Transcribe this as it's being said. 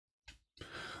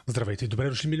Здравейте и добре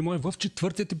дошли, мили мои, в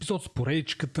четвъртият епизод с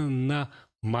поредичката на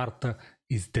Марта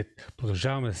is Dead.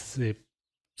 Продължаваме да се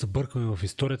забъркваме в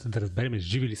историята, да разберем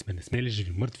живи ли сме, не сме ли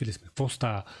живи, мъртви ли сме, какво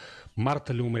става,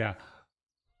 Марта ли умря.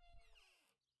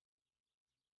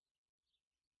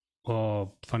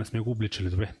 Това не сме го обличали,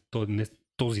 добре.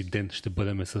 Този ден ще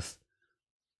бъдем с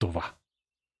това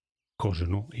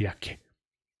кожено яке.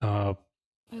 I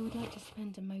would like to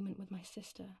spend a moment with my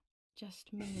sister,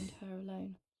 just me and her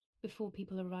alone, before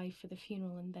people arrive for the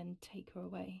funeral and then take her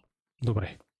away.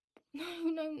 Добре.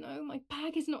 No, my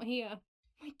bag is not here.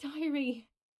 My diary.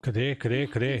 Къде е?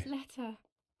 His letter.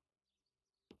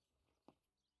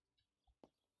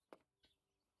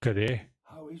 Къде е?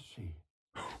 How is she?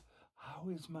 How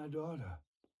is my daughter?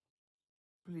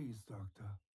 Please, doctor.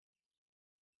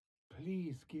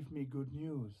 Please give me good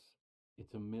news.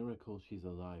 It's a miracle she's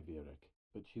alive, Eric,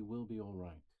 but she will be all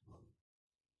right.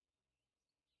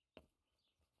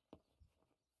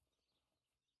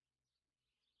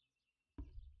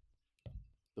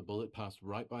 The bullet passed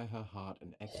right by her heart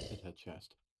and exited her chest.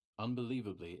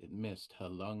 Unbelievably, it missed her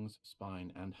lungs, spine,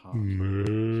 and heart.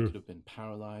 She could have been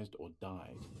paralyzed or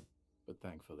died. But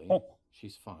thankfully,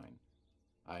 she's fine.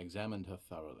 I examined her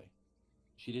thoroughly.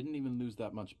 She didn't even lose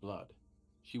that much blood.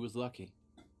 She was lucky.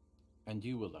 And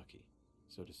you were lucky,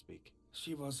 so to speak.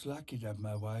 She was lucky that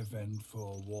my wife went for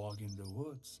a walk in the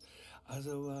woods.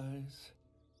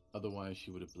 Otherwise, she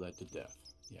would have bled to death,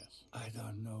 yes. I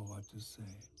don't know what to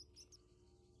say.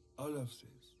 All of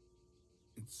this,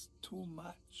 it's too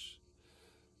much.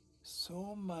 So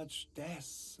much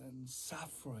death and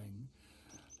suffering.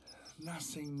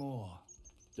 Nothing more.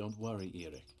 Don't worry,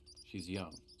 Eric. She's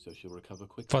young, so she'll recover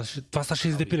quickly. Това са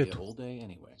ще депилето. All day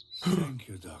anyway. Thank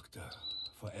you, doctor,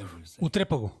 for everything.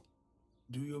 Утрепа го.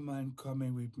 Do you mind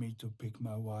coming with me to pick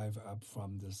my wife up from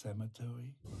the cemetery?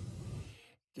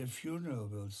 The funeral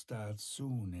will start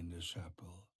soon in the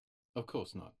chapel. Of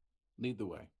course not. Lead the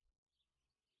way.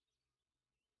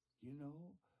 You know,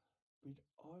 with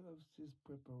all of these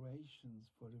preparations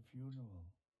for the funeral,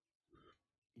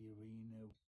 Irina...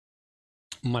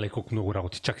 Мале, колко много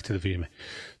работи. Чакайте да видим.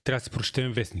 Трябва да си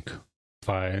прочетем вестника.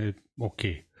 Това е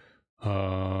окей.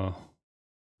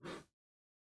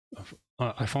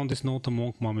 I found this note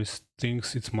among mommy's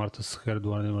things. It's Marta's hair.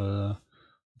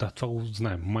 Да, това го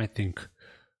знаем. My thing.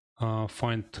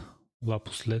 Find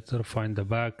Lapus letter, find the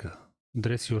bag,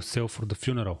 dress yourself for the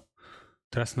funeral.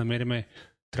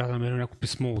 Трябва да намерим някакво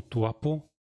писмо от Лапо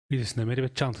и да си намерим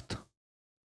чантата.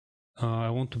 I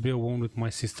want to be alone with my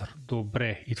sister.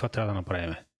 Добре, и това трябва да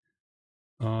направим.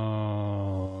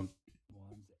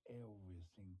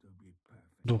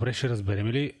 Добре, ще разберем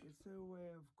ли?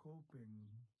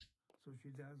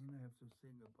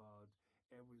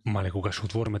 Мале, кога ще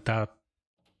отворим тази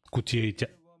кутия и тя...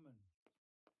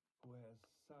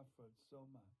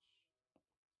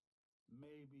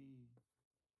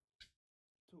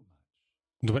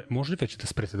 Добре, може ли вече да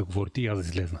спрете да говорите и аз да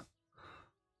излезна?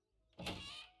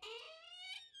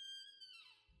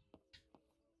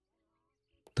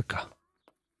 Така.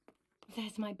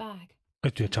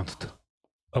 Ето я чантата.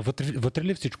 А вътре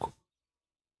ли е всичко?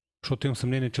 Защото имам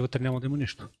съмнение, че вътре няма да има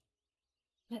нищо.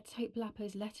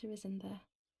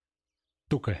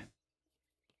 Тук е.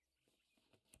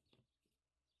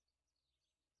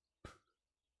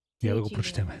 Я да го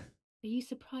прочетеме. Are you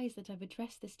surprised that I've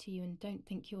addressed this to you and don't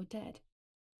think you're dead?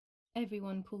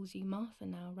 Everyone calls you Martha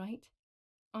now, right?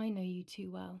 I know you too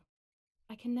well.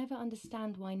 I can never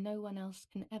understand why no one else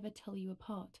can ever tell you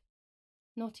apart.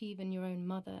 Not even your own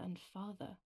mother and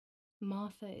father.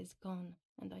 Martha is gone,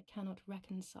 and I cannot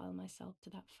reconcile myself to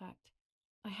that fact.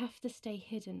 I have to stay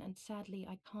hidden, and sadly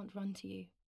I can't run to you.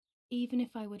 Even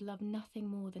if I would love nothing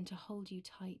more than to hold you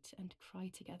tight and cry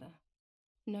together.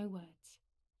 No words.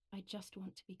 I just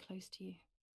want to be close to you.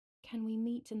 Can we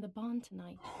meet in the barn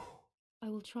tonight? I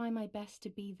will try my best to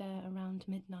be there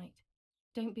around midnight.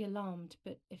 Don't be alarmed,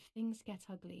 but if things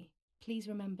get ugly, please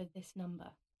remember this number,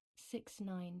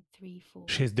 6934.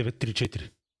 6934.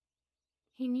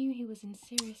 He knew he was in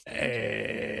serious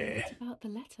danger. What about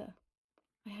the letter?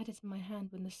 I had it in my hand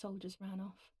when the soldiers ran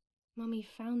off. Mummy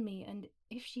found me, and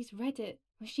if she's read it,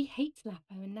 well, she hates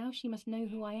Lapo, and now she must know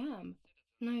who I am.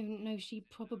 No, she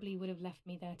probably would have left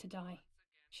me there to die.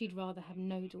 She'd rather have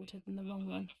no daughter than the wrong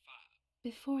one.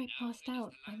 Before I passed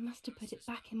out, I must have put it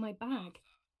back in my bag.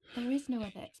 There is no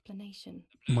other explanation.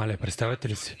 Мале, представете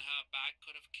ли си?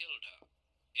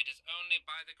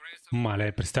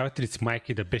 Мале, представете ли си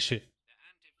майки да беше...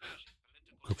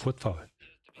 Какво е това, бе?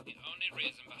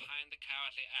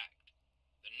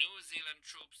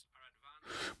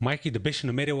 майка й да беше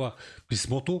намерила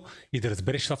писмото и да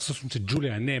разбереш това всъщност е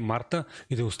Джулия, а не е Марта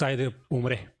и да я остави да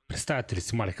умре. Представяте ли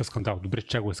си малека скандал? Добре, че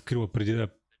тя го е скрила преди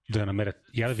да я намерят.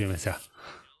 Я да видим сега.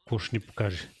 Какво ще ни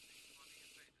покаже?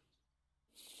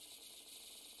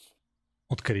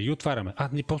 Откъде ги отваряме?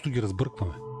 Ние просто ги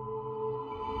разбъркваме.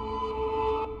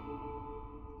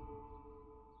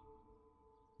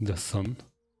 The Sun.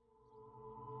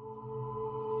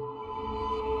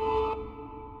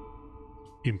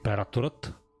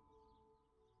 Императорът.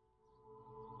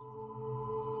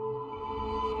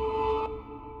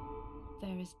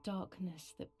 There is darkness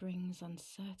that brings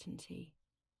uncertainty,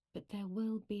 but there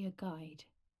will be a guide.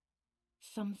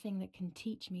 Something that can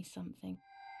teach me something.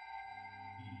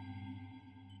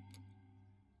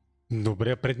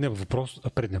 Добре, предния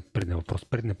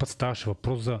път ставаше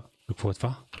въпрос за... Какво е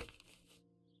това?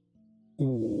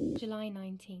 July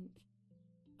 19th.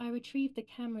 I retrieved the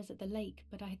cameras at the lake,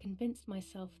 but I had convinced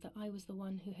myself that I was the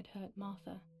one who had hurt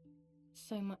Martha.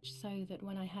 So much so that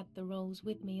when I had the rolls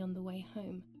with me on the way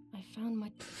home, I found my...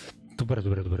 Добре.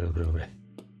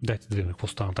 Дайте да видим какво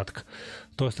става нататък.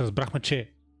 Тоест разбрахме,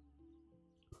 че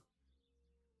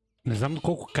не знам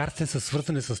доколко картите са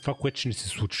свързани с това, което ще ни се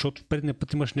случи, защото в предния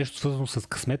път имаш нещо свързано с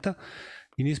късмета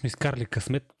и ние сме изкарали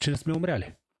късмет, че не сме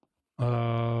умряли.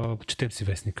 Четем си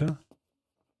вестника.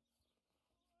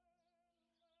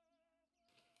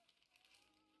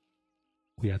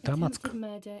 Коята мацка?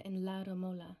 Murder in Laura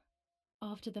Mola.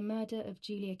 After the murder of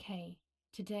Julia Kay,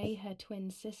 today her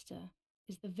twin sister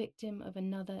is the victim of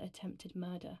another attempted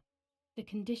murder. The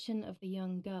condition of the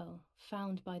young girl,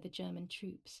 found by the German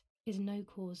troops, is no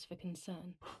cause for concern.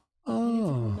 The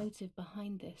political motive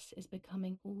behind this is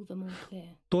becoming all the more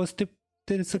clear. Тоест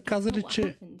те не са казали,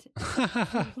 че...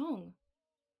 Wrong.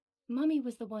 Mummy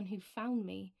was the one who found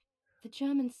me. The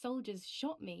German soldiers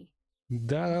shot me.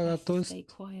 Да, тоест... Stay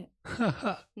quiet.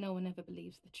 No one ever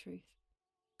believes the truth.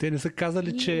 Те не са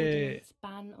казали, че...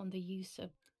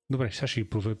 Добре, сега ще ги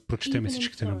прочетем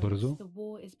всичките набързо.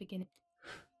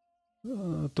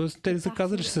 Тоест, те не са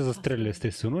казали, че се застрелили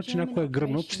естествено, че някой е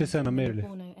гръмнал, че те се е намерили.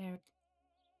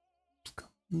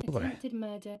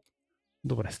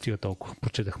 Добре, стига толкова.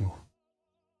 Прочетахме го.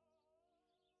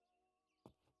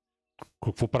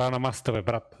 Какво правя на масата, бе,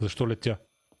 брат? Защо летя?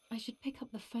 I should pick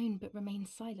up the phone but remain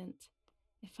silent.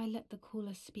 If I let the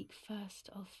caller speak first,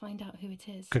 I'll find out who it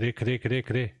is.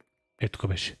 Къде? Ето тук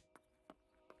беше.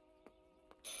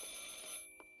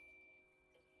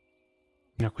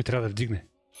 Някой трябва да вдигне.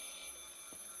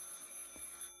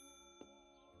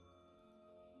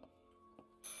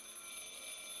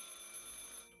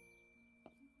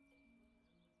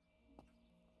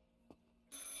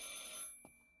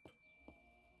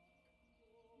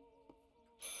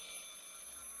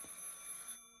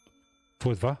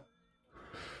 Какво е това?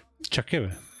 Чакай,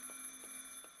 бе.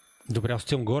 Добре, аз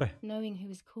отивам горе.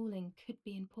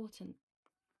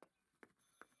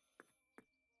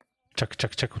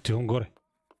 Чакай, отивам горе.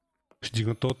 Ще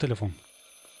дигна този телефон.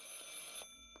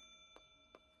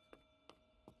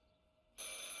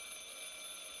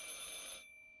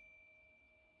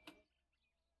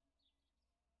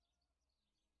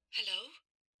 Hello?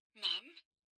 Mum?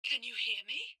 Can you hear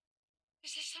me?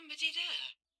 Is there somebody there?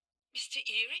 Mr.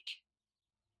 Eric?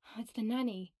 It's the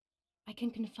nanny. I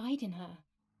can confide in her.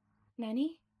 Nanny?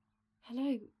 Hello,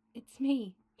 it's me.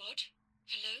 What?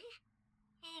 Hello?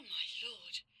 Oh my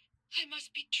lord. I must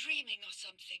be dreaming or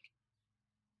something.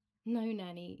 No,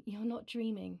 Nanny, you're not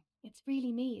dreaming. It's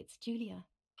really me, it's Julia.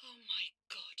 Oh my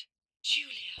god.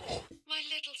 Julia, my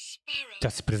little sparrow. Тя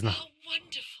си призна. How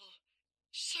wonderful.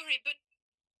 Sorry, but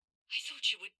I thought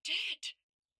you were dead.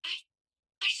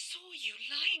 I saw you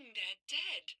lying there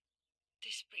dead.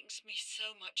 This brings me so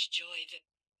much joy that...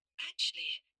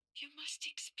 Actually, you must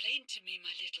explain to me,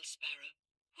 my little sparrow.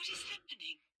 What is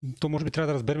happening? То може би трябва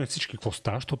да разберем всички какво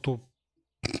става, защото...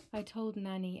 I told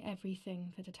Nanny everything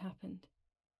that had happened.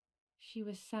 She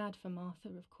was sad for Martha,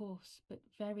 of course, but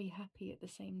very happy at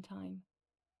the same time.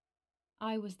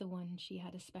 I was the one she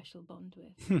had a special bond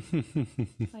with.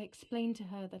 I explained to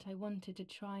her that I wanted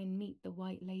to try and meet the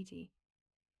White Lady,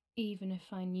 even if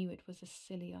I knew it was a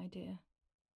silly idea.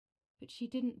 But she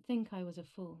didn't think I was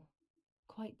a fool.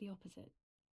 Quite the opposite.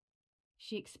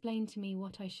 She explained to me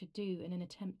what I should do in an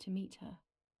attempt to meet her.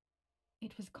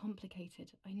 It was complicated.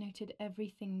 I noted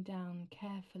everything down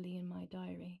carefully in my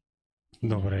diary.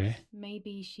 Добре.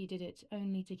 Maybe she did it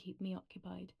only to keep me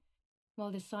occupied,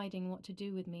 while deciding what to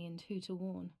do with me and who to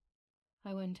warn.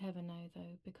 I won't ever know,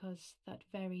 though, because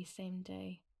that very same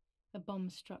day, a bomb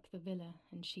struck the villa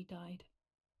and she died.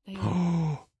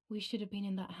 We should have been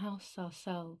in that house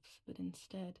ourselves, but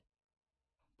instead,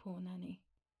 poor Nanny.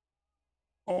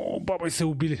 О, баба и се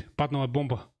убили. Паднала е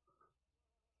бомба.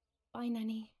 Bye,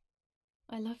 Nanny.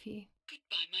 I love you.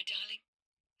 Goodbye, my darling.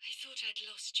 I thought I'd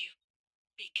lost you.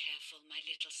 Be careful, my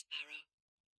little sparrow.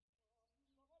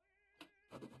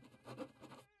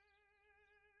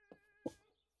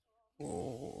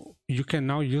 You can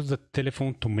now use the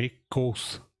telephone to make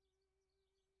calls.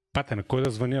 Пате, на кой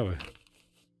да звъня, бе?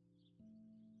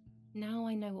 Now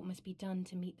I know what must be done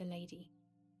to meet the lady.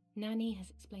 Nanny has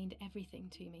explained everything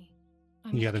to me.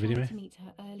 I must Я да try видим. to meet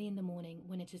her early in the morning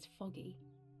when it is foggy,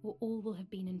 or all will have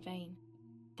been in vain.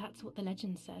 That's what the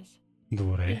legend says.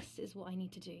 Добре. This is what I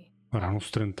need to do. Рано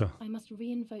сутринта. I must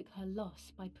reinvoke her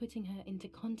loss by putting her into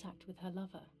contact with her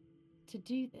lover. To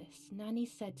do this, Nanny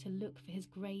said to look for his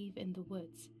grave in the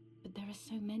woods, but there are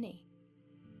so many.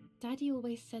 Daddy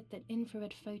always said that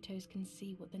infrared photos can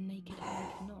see what the naked eye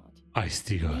cannot. Ай,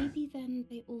 стига, бе. Maybe then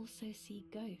they also see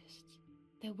ghosts.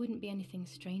 There wouldn't be anything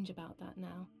strange about that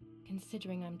now,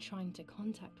 considering I'm trying to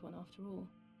contact one after all.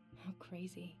 How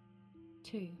crazy.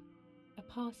 2. A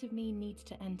part of me needs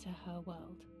to enter her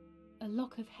world. A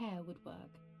lock of hair would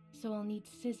work, so I'll need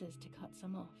scissors to cut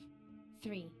some off.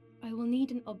 3. I will need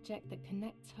an object that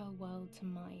connects her world to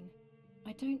mine.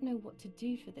 I don't know what to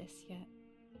do for this yet.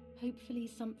 Hopefully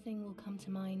something will come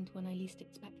to mind when I least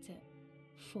expect it.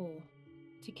 4.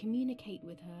 To communicate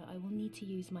with her, I will need to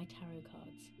use my tarot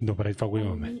cards. Добре, това го I will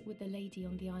имаме. meet with the lady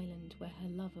on the island where her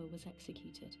lover was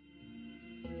executed.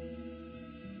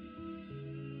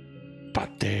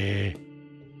 Пате!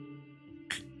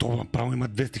 Това направо има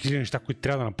 200 000 неща, които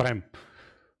трябва да направим.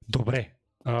 Добре.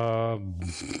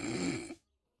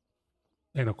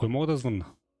 На кой мога да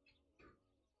звънна?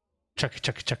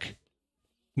 Чакай.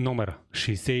 Номера.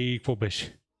 60 и какво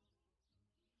беше?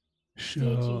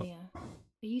 Dear Julia,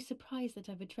 are you surprised that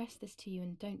I've addressed this to you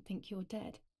and don't think you're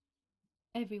dead?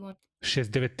 Everyone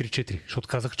 6934, защото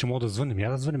казах, че мога да звънем. Я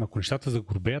да звънем, ако нещата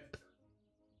загорбеят,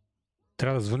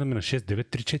 трябва да звънем на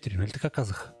 6934, нали така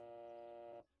казах?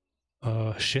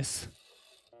 6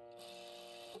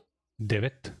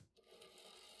 9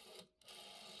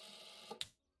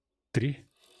 3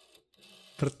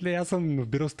 Братле, аз съм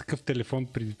набирал с такъв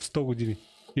телефон преди 100 години.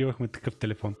 Имахме такъв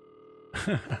телефон.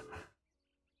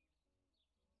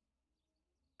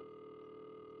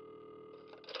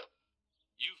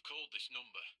 You've called this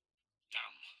number.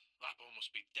 Damn, Lapo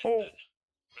must be dead Oh. then.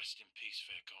 Rest in peace,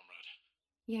 fair comrade.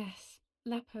 Yes,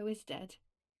 Lapo is dead.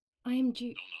 I am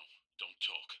No, don't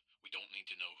talk. We don't need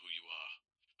to know who you are.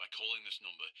 By calling this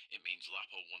number, it means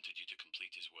Lapo wanted you to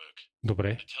complete his work.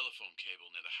 Добре. The telephone cable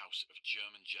near the house of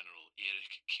German General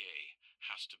Erich K.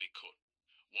 has to be cut.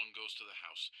 One goes to the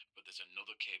house, but there's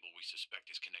another cable we suspect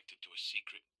is connected to a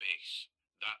secret base.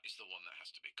 That is the one that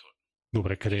has to be cut.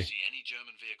 Добре, If къде? you see any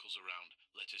German vehicles around,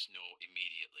 let us know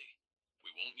immediately.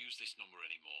 We won't use this number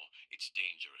anymore. It's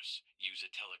dangerous. Use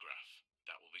a telegraph.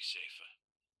 That will be safer.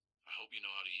 I hope you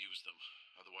know how to use them.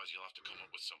 Otherwise, you'll have to come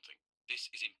up with something. This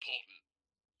is important.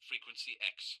 Frequency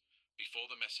X. Before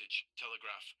the message,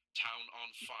 telegraph town on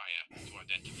fire to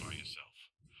identify yourself.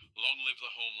 Long live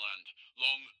the homeland.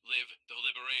 Long live the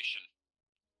liberation.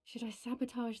 Should I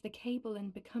sabotage the cable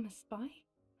and become a spy?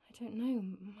 I don't know.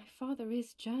 My father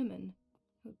is German.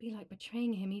 It would be like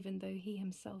betraying him even though he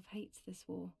himself hates this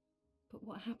war. But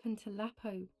what happened to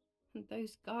Lapo and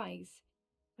those guys?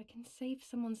 If I can save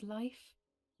someone's life,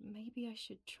 maybe I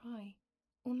should try.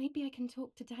 Or maybe I can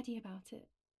talk to Daddy about it.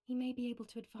 He may be able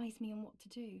to advise me on what to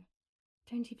do.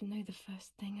 Don't even know the first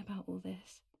thing about all this.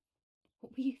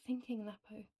 What were you thinking,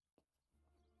 Lapo?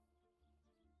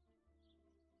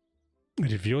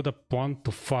 Reveal the plan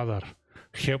to father.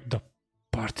 Help the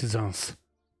partisans.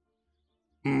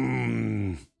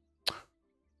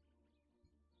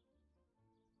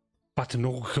 Пате,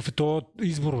 много какъв е този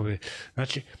избор, бе.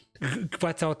 Значи, каква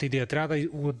е цялата идея? Трябва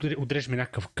да отрежем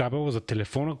някакъв кабел за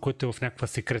телефона, който е в някаква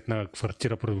секретна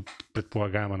квартира,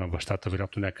 предполагаема на бащата,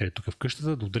 вероятно някъде тук в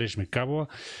къщата, да отрежем кабела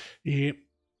и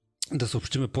да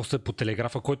съобщиме после по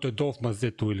телеграфа, който е долу в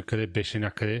мазето или къде беше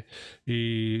някъде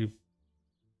или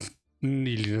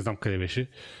не знам къде беше,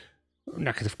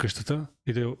 някъде в къщата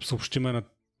и да съобщиме на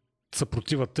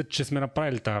съпротивата, че сме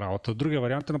направили тази работа. Другия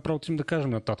вариант е направо им да кажем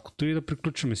на таткото и да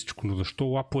приключим всичко. Но защо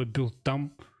Лапо е бил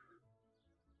там?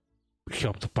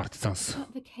 Help the partisans. To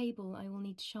cut the cable, I will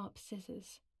need sharp scissors.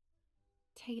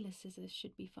 Tailor scissors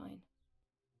should be fine.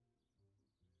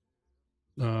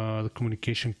 The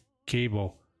communication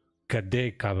cable. Къде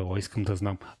е кабела? Искам да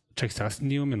знам. Чакай сега,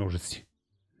 ние имаме ножици.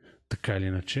 Така или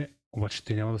иначе, обаче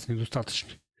те няма да са ни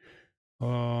достатъчни.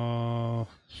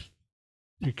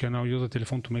 You can now use the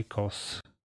telephone to make calls.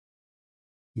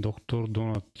 Доктор,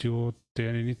 Донатил,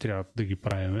 те не ни трябва да ги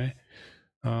правиме.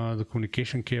 The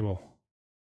communication cable.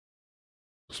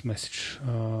 Message.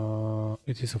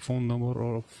 It is a phone number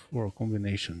or a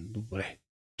combination. Добре,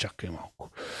 чакай малко.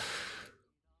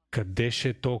 Къде ще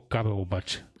е то кабел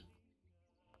обаче?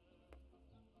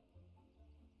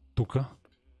 Тука?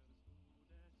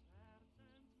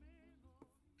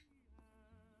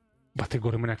 Бате,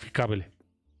 горе има някакви кабели.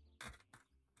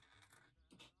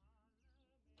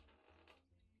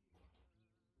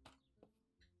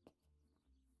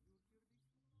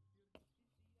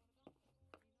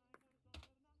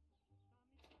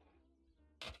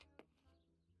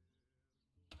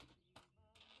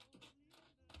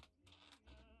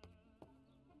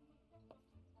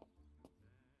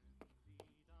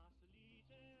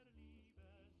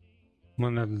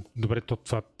 Добре,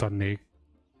 това не е.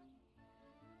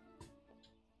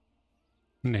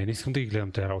 Не искам да ги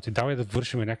гледам тези работи. Давай да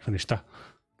вършим някакви неща.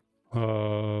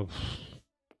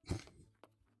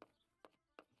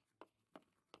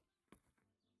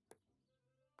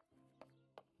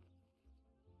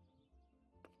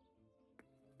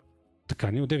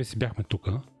 Така, ние отдеве си бяхме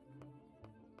тука.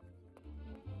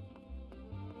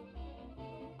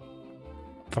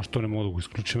 Това, що не мога да го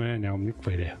изключиме, нямам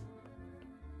никаква идея.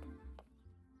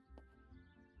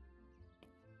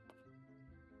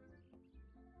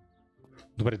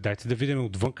 Добре, дайте да видим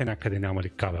отвънка някъде няма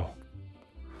ли кабел.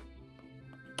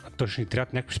 А той ще ни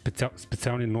трябват някакви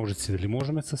специални ножици. Дали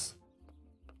можем с...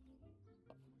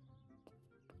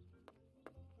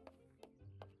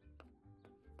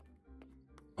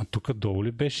 А тук долу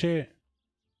ли беше...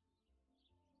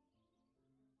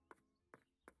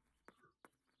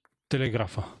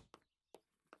 телеграфа?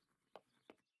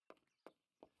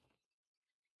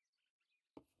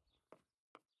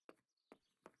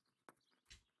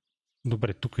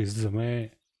 Добре, тук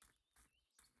излизаме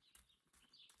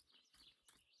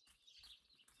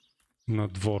на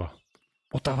двора.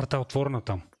 О, тази врата е отворена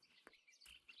там.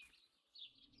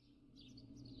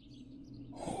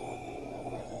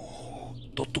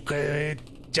 То тук е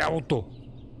тялото.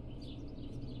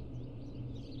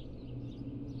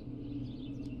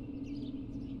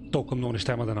 Толкова много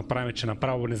неща има да направим, че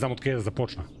направо не знам откъде да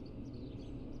започна.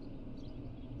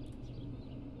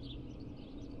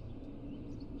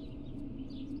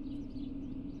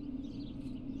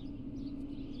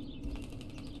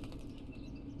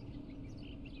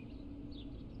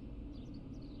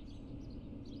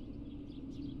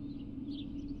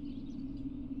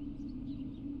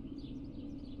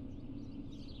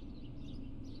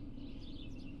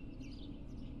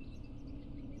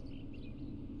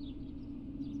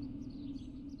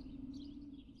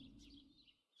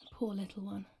 Poor little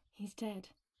one. He's dead.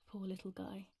 Poor little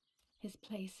guy. His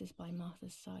place is by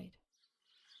Martha's side.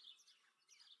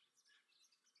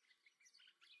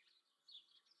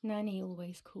 Nanny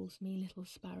always calls me Little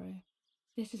Sparrow.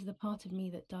 This is the part of me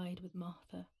that died with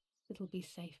Martha. It'll be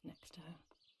safe next to her.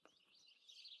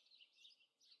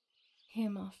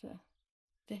 Here, Martha.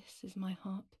 This is my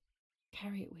heart.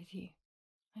 Carry it with you.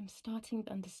 I'm starting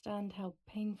to understand how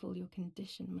painful your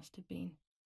condition must have been.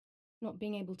 Not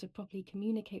being able to properly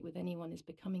communicate with anyone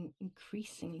is becoming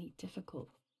increasingly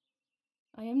difficult.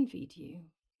 I envied you,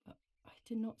 but I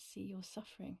did not see your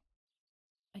suffering.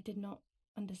 I did not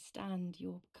understand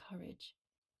your courage.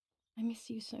 I miss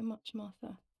you so much,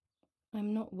 Martha.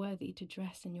 I'm not worthy to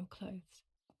dress in your clothes.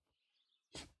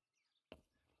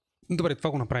 Добре,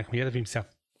 това го направихме. Я да видим сега.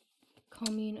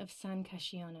 Commune of San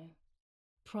Casciano,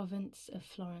 province of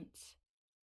Florence.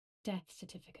 Death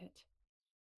certificate.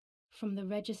 From the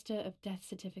register of death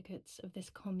certificates of this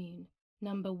commune,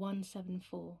 number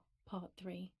 174, part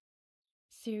 3,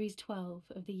 series 12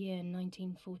 of the year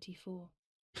 1944.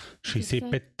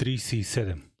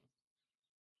 6537.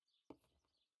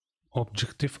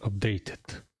 Objective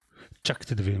updated.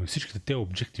 Чакайте да видим всичките тези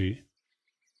обжективи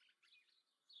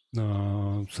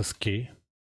с K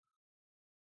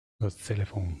за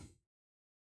телефон.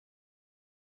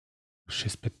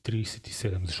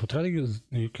 6537. Защо трябва да ги...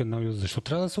 Защо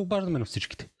трябва да се обаждаме на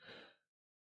всичките?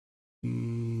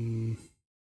 Find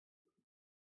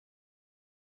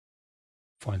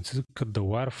the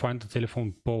wire, find the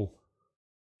telephone pole.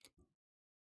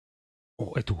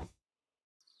 О, ето го.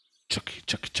 Чакай.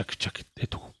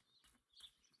 Ето го.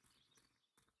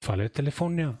 Това ли е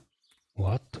телефонния?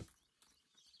 What?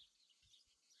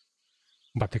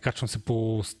 Бате, качвам се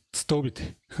по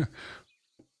стълбите.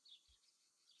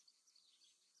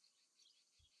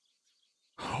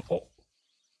 О!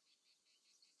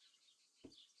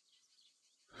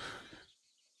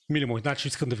 Мили мои, значи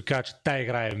искам да ви кажа, че тая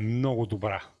игра е много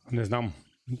добра. Не знам,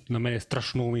 на мен е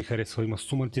страшно много ми харесва. Има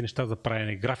сумати неща за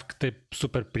правене. Графиката е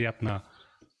супер приятна.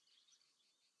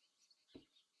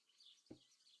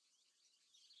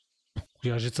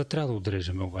 Коя жица трябва да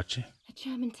отрежем обаче? A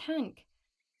German tank.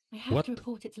 I have What? to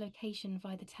report its location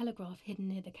via the telegraph hidden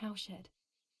near the cowshed.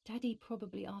 Daddy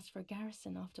probably asked for a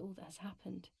garrison after all that has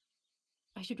happened.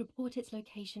 I should report its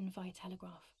location via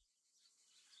telegraph.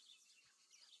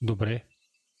 Добре.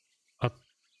 А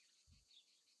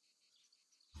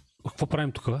какво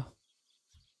правим тук?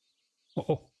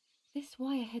 О, This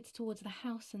wire heads towards the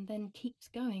house and then keeps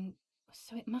going,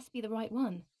 so it must be the right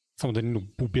one. само да ни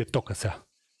убие тока сега.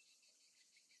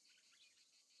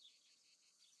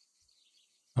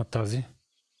 А тази?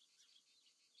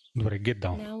 Добре, get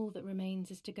down. Now all that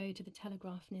remains is to go to the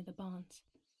telegraph near the barns.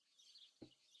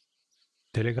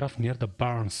 Telegraph near the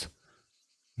barns.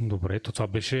 Добре, то това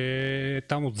беше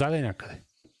там отзаде някъде.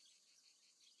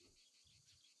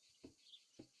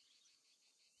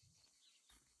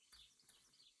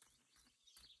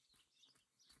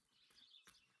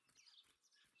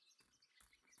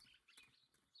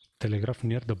 Telegraph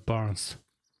near the barns.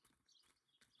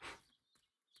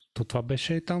 То това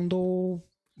беше там долу.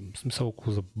 В смисъл,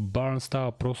 ако за barn става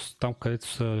въпрос там, където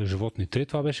са животните,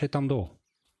 това беше там долу.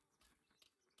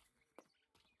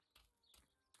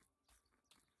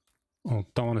 О,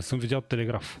 там не съм видял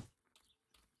телеграф.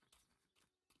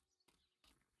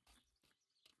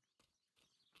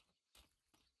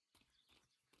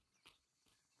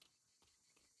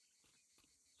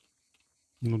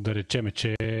 Но да речеме,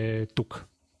 че е тук.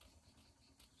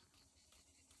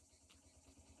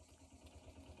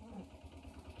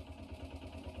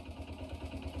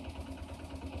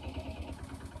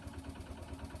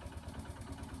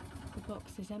 The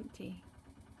box is empty.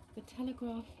 The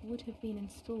telegraph would have been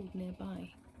installed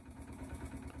nearby.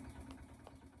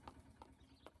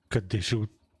 Къде ще от...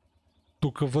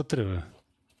 Тук вътре, бе.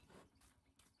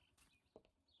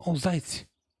 О, зайци!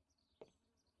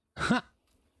 Ха!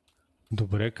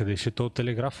 Добре, къде ще е този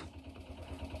телеграф?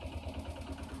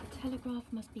 The telegraph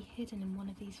must be hidden in one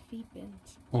of these feed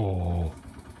bins. О!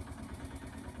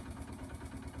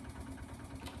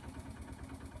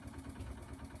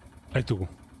 Ето го.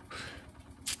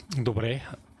 Добре.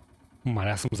 Маля,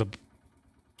 аз съм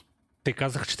Те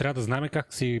казаха, че трябва да знаем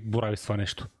как си борави с това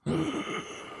нещо.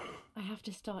 I have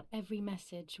to start every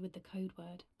message with the code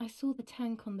word. I saw the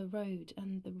tank on the road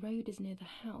and the road is near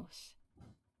the house.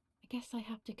 I guess I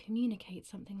have to communicate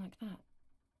something like that.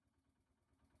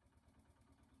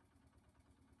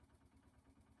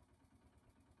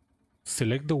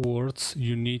 Select the words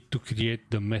you need to create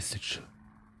the message.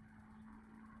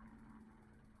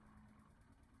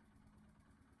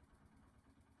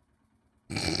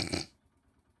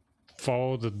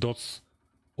 Follow the dots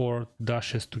or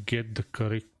dashes to get the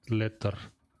correct letter.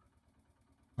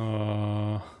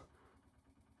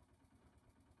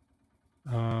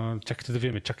 Чакайте да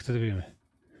видим.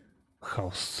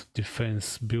 House,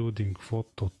 defense, building,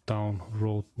 photo, town,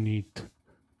 road, need,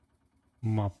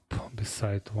 map,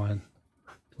 beside one,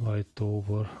 light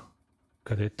over.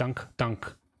 Къде е танк?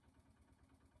 Танк.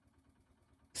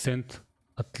 Send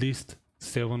at least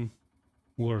 7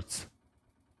 words.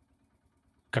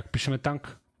 Как пишеме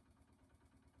танк?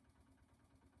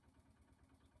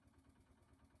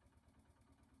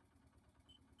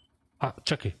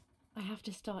 Чакай. I have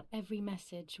to start every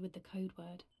message with the code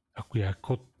word.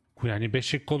 Коя ни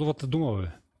беше кодовата дума,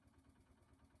 бе?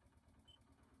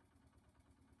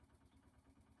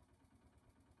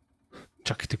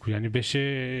 Чакайте, коя ни беше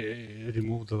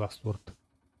remove the last word?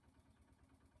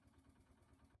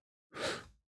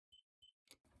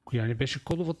 Коя ни беше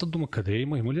кодовата дума? Къде е?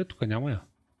 Има ли я тук? Няма я.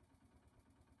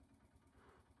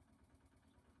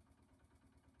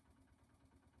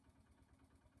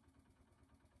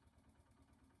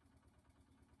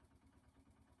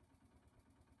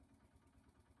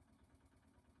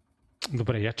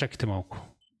 Добре, я чакайте малко.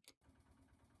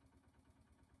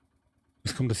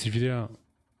 Искам да си видя...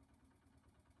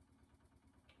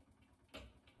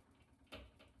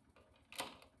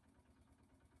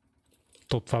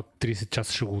 Това 30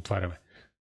 часа ще го отваряме.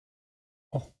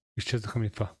 О, изчезнаха ми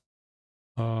това.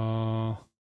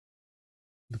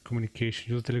 The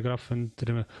communication, use the telegraph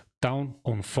and town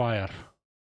on fire.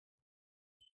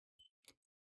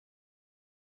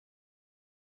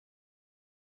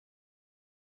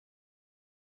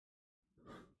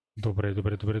 Добре.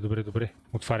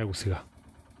 Отваря го сега.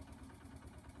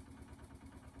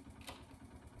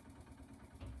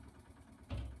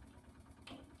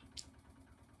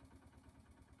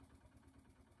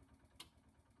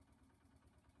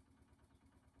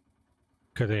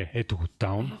 Къде е? Ето го, I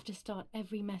town. have to start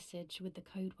every message with the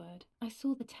code word. I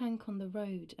saw the tank on the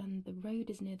road and the road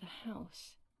is near the house.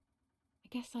 I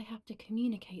guess I have to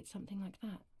communicate something like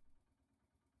that.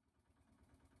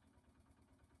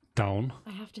 Town.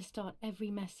 I have to start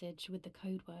every message with the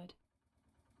code word.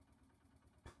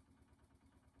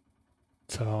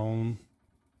 Town.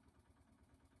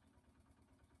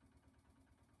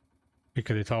 И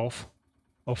къде е това off?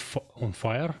 On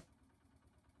fire?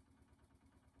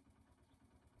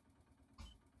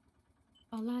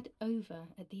 I'll add over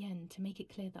at the end to make it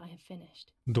clear that I have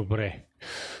finished. Добре.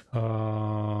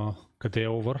 Къде е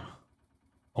over?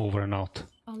 Over and out.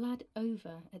 I'll add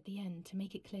over at the end to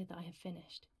make it clear that I have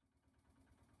finished.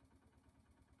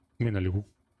 Минали го.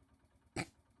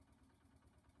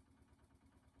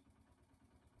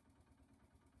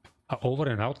 А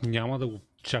over and out няма да го...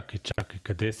 Чакай.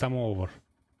 Къде е само over?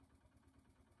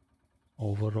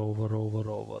 Over,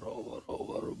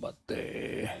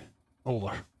 бате.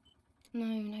 Over.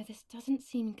 No, this doesn't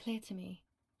seem clear to me.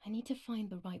 I need to find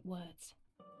the right words.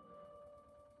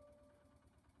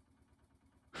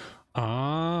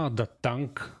 The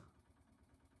tank.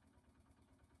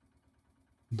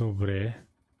 Добре.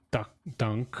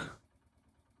 Tank.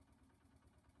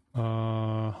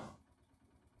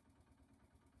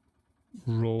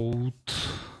 Road.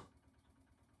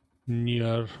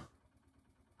 Near.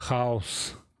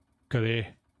 House. Къде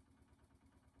е?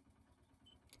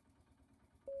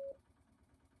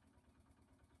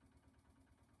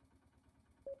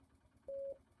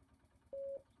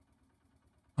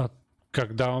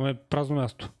 Как даваме празно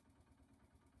място?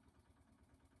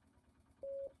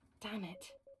 Damn it.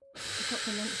 I got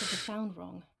the length of the sound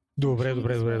wrong. Добре.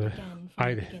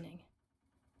 Айде. Beginning.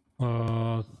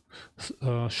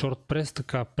 Short press,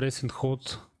 така, press and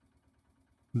hold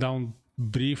down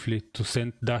briefly to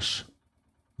send dash.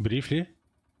 Briefly?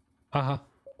 Аха.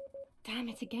 Damn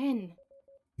it again.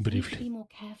 Briefly. Need to be more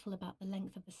careful about the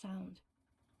length of the sound.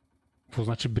 Какво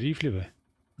значи briefly, бе?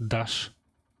 Dash.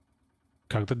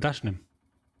 Как да дашнем?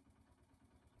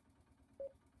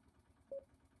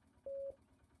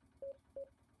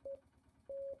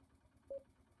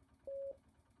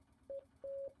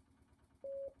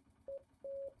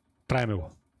 Правиме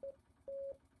го.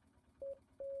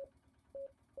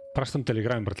 Пращам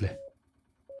телеграми, братле.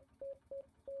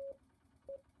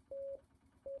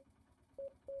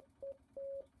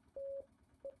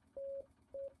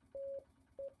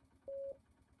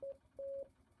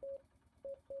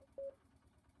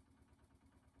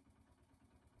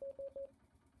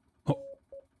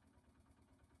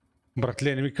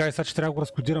 Братле, не ми кажи сега, че трябва да го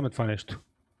разкодираме това нещо.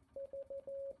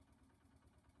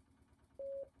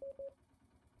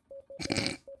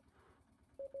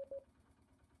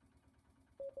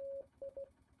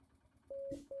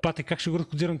 Пати, как ще го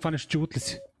разкодирам това нещо, че ли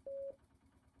си?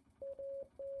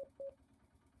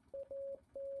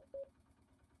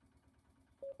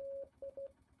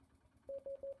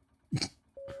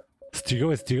 Стига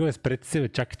бе, спрете се бе,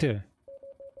 чакайте бе.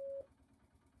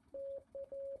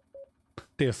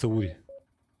 Тея са луди.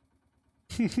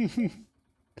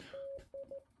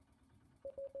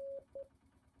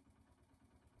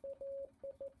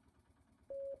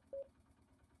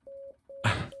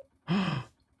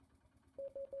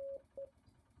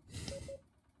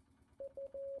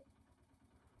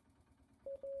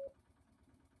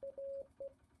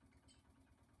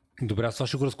 Добре, аз това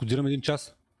ще го разкодирам един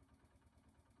час.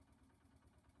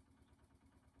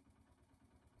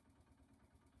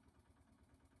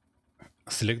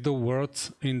 Select the words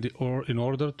in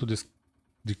order to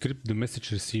decrypt the message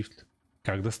received.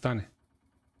 Как да стане?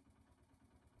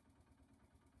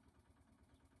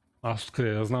 Аз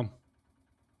откъде да знам?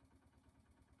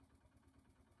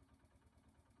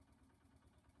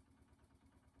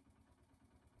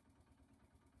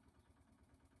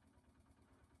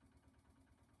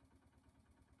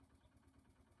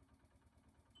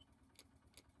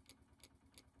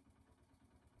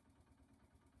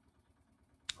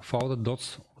 Follow the dots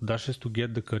or dashes to get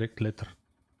the correct letter.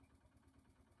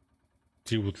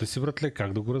 Ти от ли си, братле?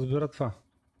 Как да го разбера това?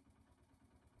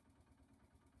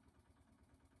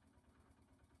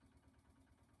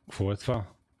 Какво е това?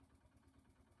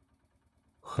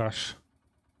 Хаш.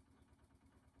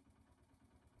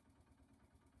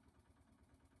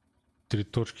 Три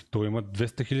точки. Той има 200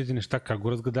 000 неща. Как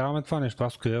го разгадаваме това нещо?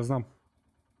 Аз къде да знам?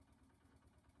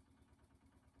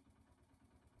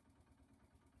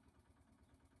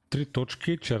 Три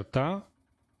точки, черта.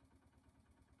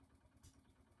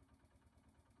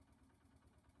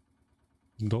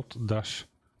 Dot, dash.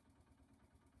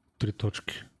 Три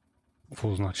точки.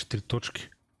 Какво значи три точки?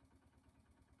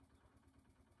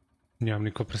 Нямам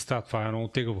никаква представа. Това е много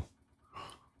тегаво.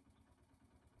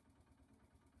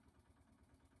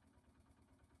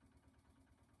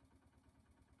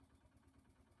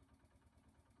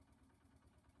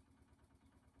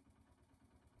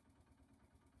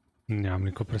 Нямам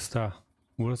никаква представа.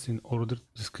 was in order to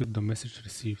describe the message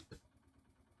received.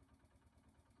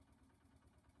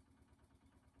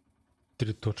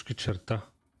 3 точки черта.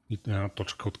 И една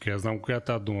точка. Откъде знам коя е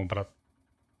тази дума, брат?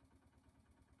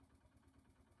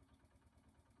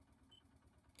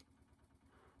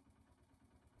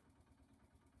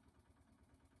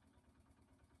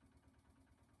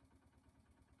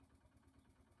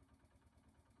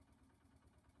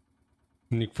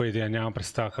 Никаква идея, нямам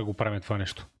представа как го правим това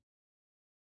нещо.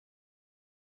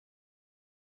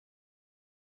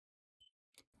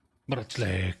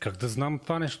 Братле, как да знам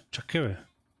това нещо? Чакай, бе.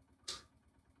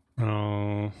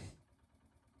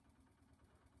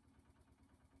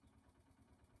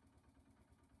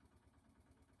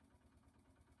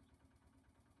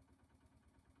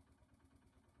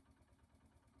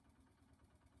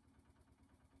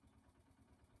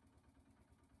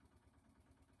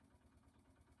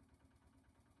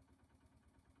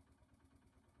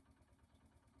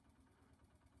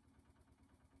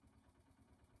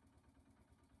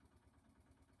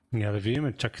 Няма да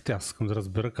видим, чакайте, аз искам да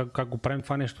разбера как го правим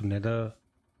това нещо, не да...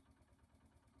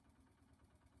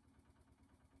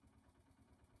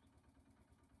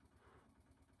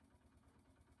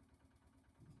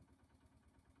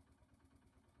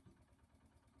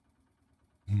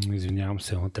 Извинявам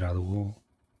се, но трябва да го...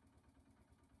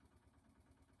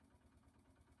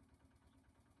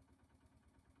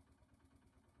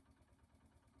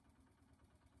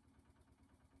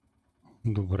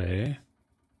 Добре.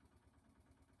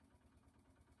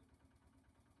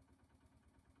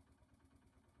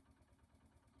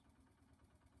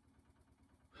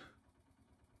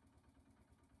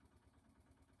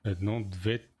 Едно,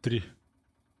 две, три.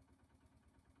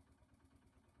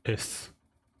 С.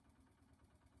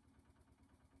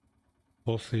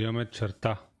 После имаме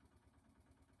черта.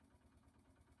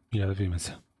 Я да видим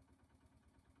се.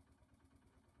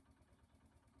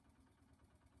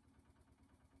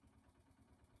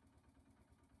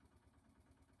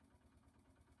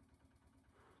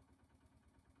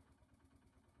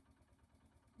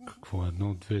 Какво е?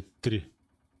 Едно, две, три.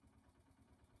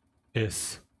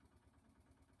 С.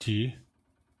 Ти.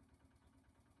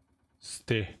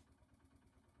 Сте.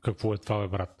 Какво е това, бе,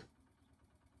 брат?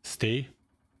 Стей?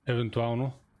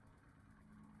 Евентуално.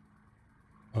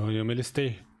 Имаме ли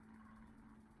стей?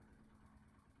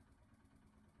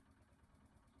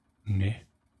 Не.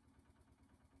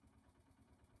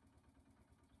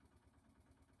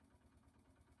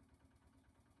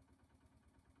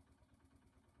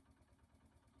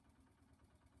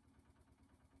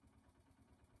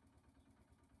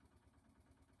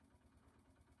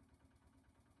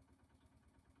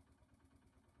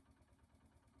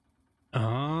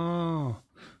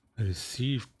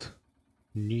 Received.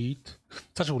 Need.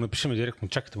 Сега ще го напишем директно.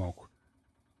 Чакайте малко.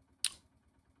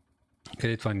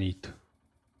 Къде е това need?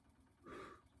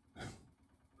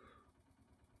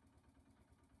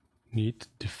 Need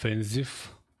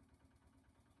defensive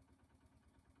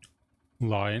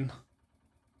line.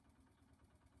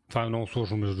 Това е много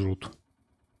сложно, между другото.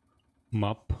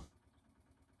 Map.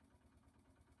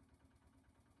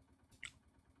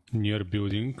 Near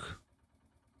building.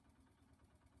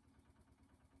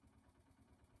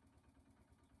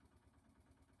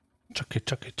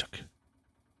 Чакай.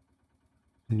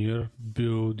 Near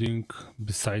building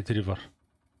beside river.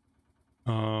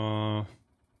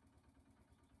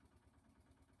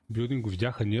 Building го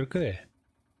видяха. Near къде е?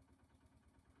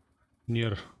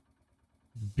 Near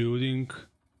building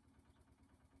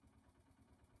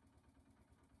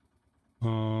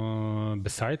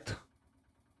beside.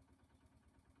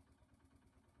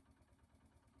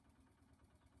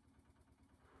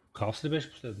 Хаос ли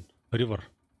беше последното? River.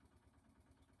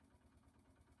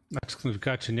 Значи искам да ви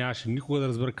кажа, че нямаше никога да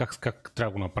разбера как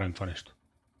трябва да го направим това нещо.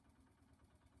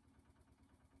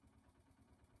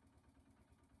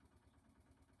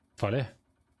 Това ли е?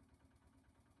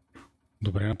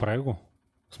 Добре, направи го.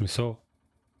 В смисъл.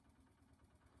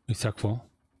 И сега какво?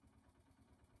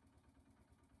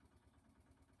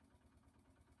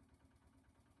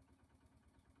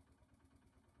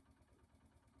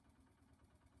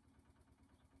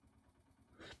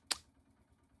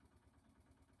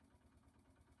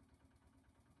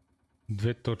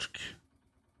 Две точки.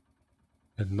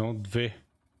 Едно, две.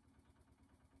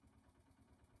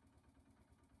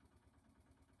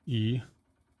 И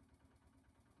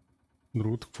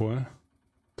другото какво е?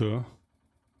 Т.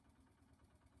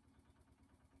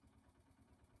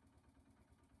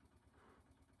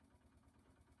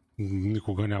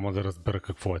 Никога няма да разбера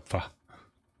какво е това.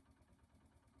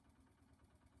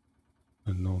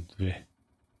 Едно, две.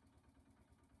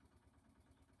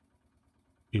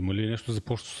 Има ли нещо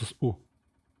започва с У?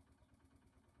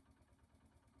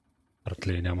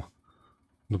 братле, няма.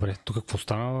 Добре, тук какво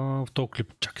стана в този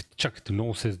клип? Чакайте,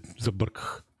 много се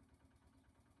забърках.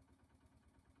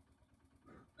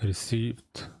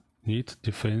 Received, need,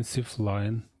 defensive,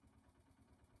 line,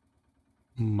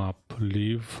 map,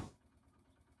 leave.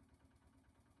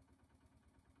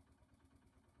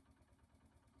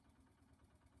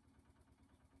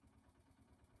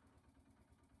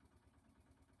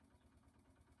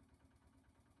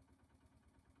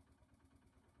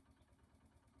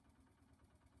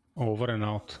 Over and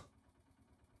out.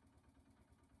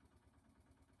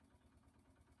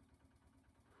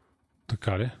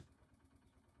 Така ли?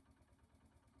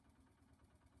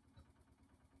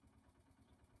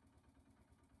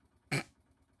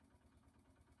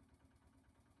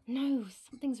 No,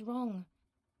 something's wrong.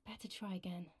 Better try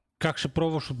again. Как ще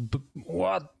пробваш от...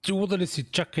 Ти луда ли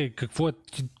си? Чакай, какво е?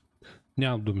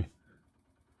 Нямам думи.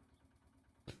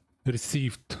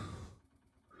 Received.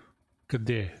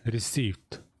 Къде е?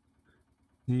 Received.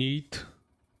 Need.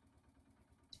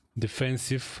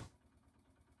 Defensive.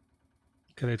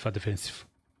 Къде е това defensive?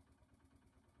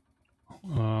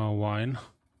 Line.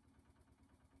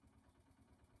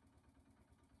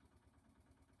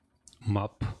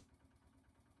 Map.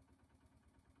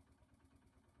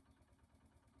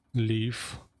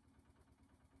 Leave.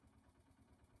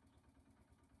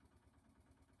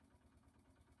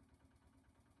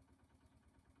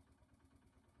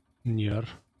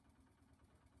 Near.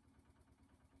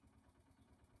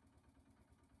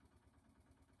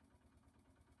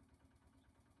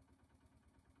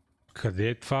 Къде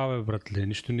е това, бе, братле?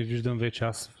 Нищо не виждам вече,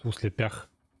 аз ослепях.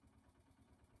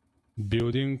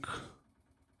 Building.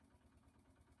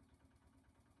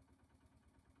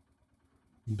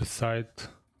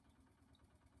 Beside.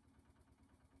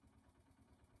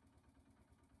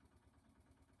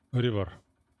 River.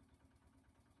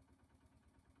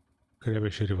 Къде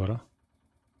беше ривъра?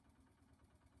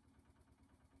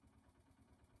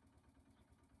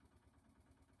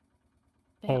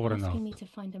 They're asking me to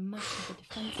find a map of the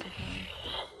defensive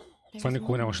line. Това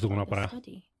никога нямаше да го направя.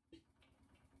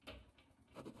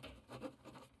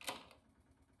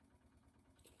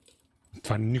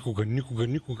 Това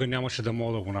никога нямаше да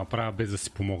мога да го направя без да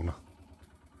си помогна.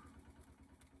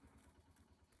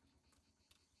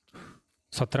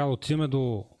 Сега трябва да отидем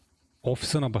до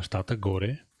офиса на бащата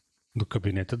горе, до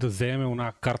кабинета, да вземем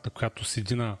една карта, която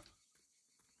седи на...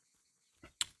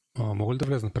 Мога ли да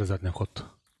влезна през задния ход?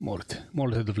 Моля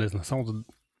те да влезна, само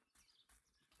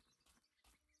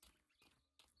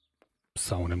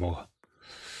не мога.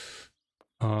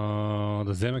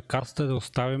 Да вземем картата, да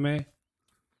оставиме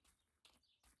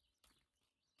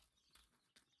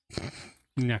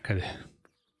някъде.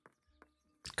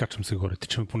 Качвам се горе,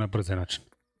 тичаме по най-бързия начин.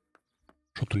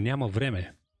 Защото няма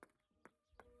време.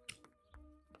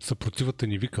 Съпротивата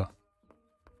ни вика.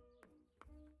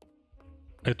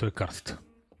 Ето е картата.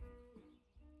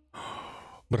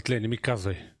 Братле, не ми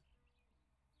казвай.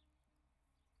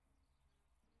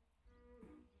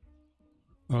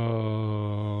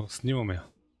 Снимаме я.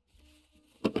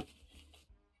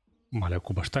 Мале,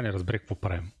 ако баща не разбере какво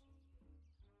правим.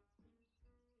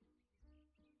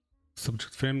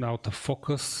 Subject frame, out of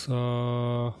focus.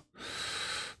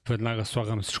 Веднага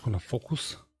слагаме всичко на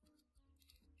фокус.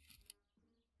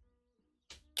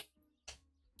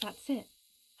 That's it.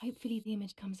 Hopefully the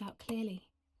image comes out clearly.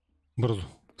 Бързо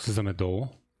слизаме долу.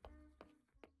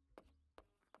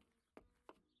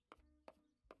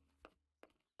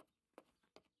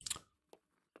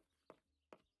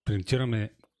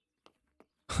 Принтираме,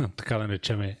 така да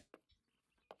наречеме,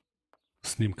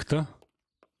 снимката.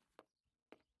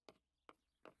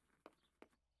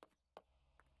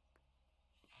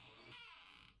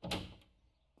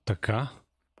 Така.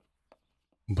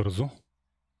 Бързо.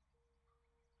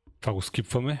 Това го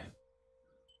скипваме.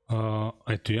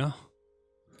 Ето я.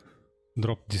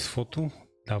 Drop this photo.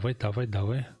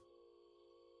 Давай.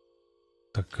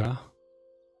 Така.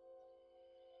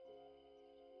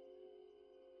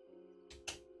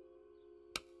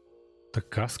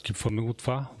 Така, скипваме го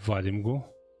това. Вадим го.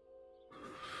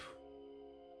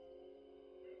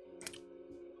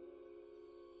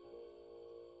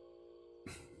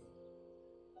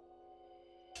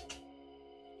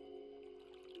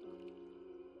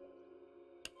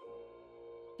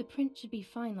 The print should be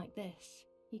fine like this.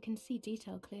 You can see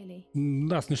detail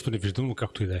clearly. Аз нищо не виждам, но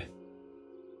както и да е.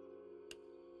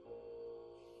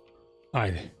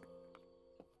 Айде.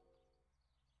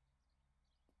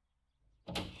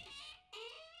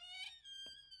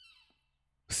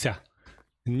 Ся.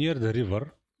 Near the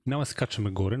river. Няма да се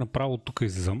качваме горе. Направо тук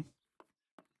излизам.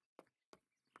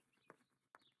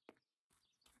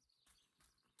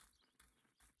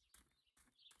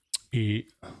 И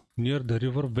Near the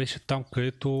River беше там,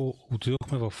 където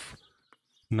отидохме в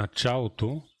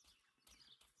началото.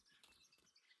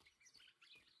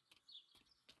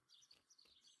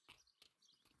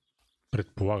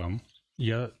 Предполагам.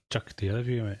 Чакайте, я да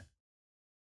видим.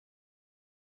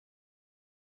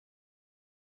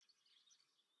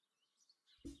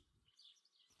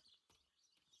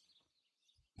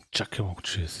 Чакай малко,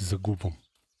 че се загубвам.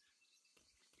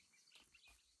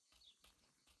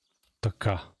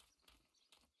 Така.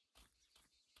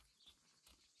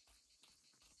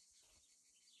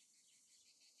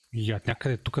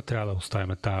 Някъде тук трябва да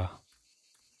оставим тая.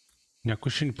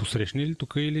 Някой ще ни посрещне ли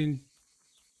тук или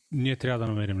ние трябва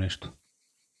да намерим нещо?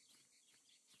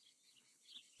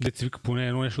 Деца вика поне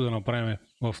едно нещо да направим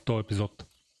в този епизод.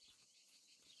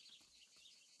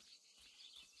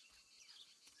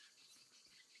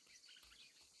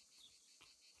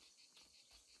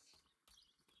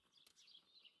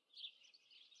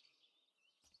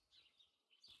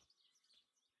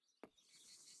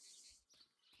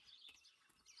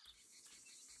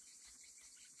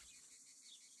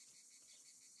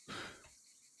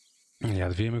 Я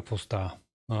да видим какво става.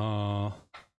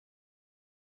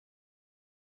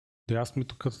 Да, аз ми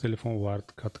тук телефон вар,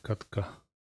 така.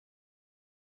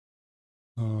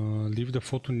 Leave the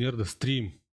photo near the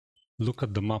stream. Look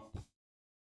at the map.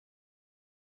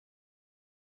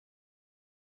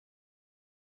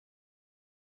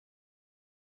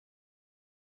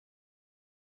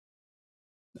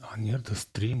 Near the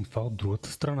stream, това от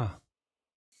другата страна.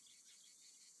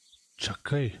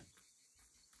 Чакай.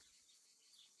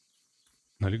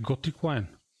 Нали Gothic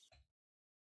Line?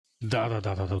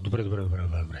 Да.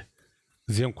 Добре.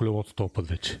 Вземам колелото този път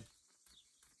вече.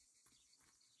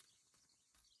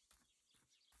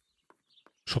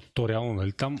 Защото то реално,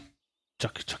 нали там...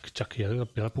 Чакай, я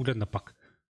да погледна пак.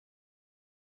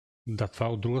 Да, това е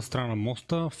от друга страна на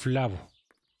моста, вляво.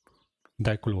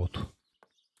 Дай колелото.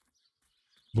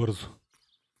 Бързо.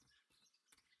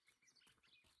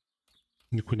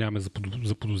 Никой няма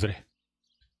заподозре.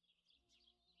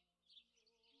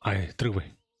 Айде,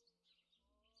 тръгвай.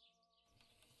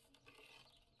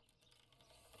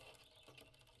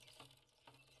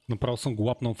 Направо съм го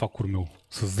лапнал това кормило.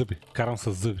 С зъби. Карам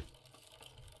с зъби.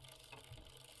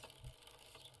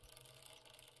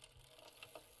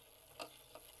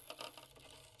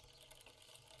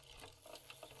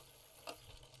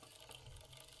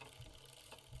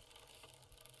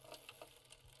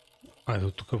 Айде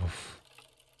от тук в...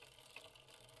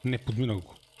 Не, подминах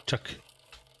го. Чакай.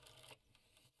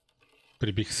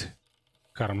 Прибих се.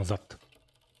 Карам назад.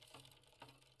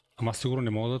 Ама сигурно не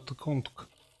мога да таковам тук.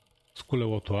 С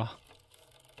колелото,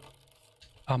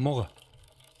 мога.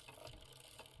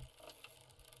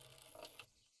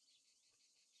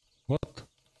 What?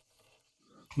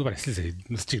 Добре, слизай.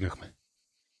 Стигнахме.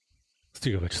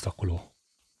 Стига вече с това колело.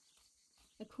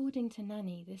 According to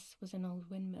Nanny, this was an old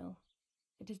windmill.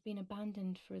 It has been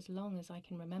abandoned for as long as I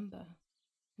can remember,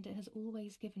 and it has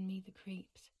always given me the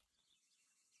creeps.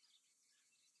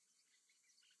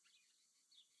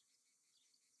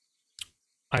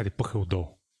 Айде, пъхай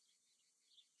отдолу.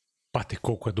 Пати,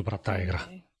 колко е добра тая игра.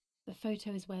 The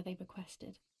photo is where they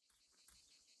requested.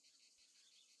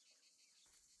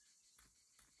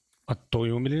 А той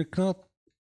има ли на...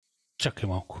 Чакай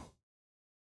малко.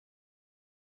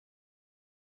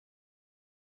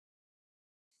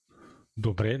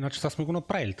 Добре, значи сега сме го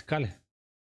направили, така ли?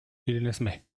 Или не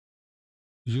сме?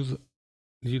 Use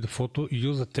the photo,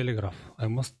 use the telegraph. I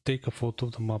must take a photo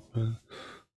of the map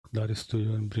that is to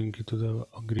you and bring it to the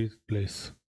agreed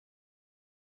place.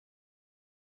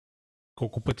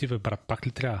 Колко пъти бе, брат? Пак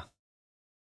ли трябва?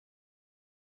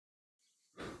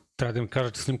 Трябва да ми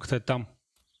кажа, че снимката е там.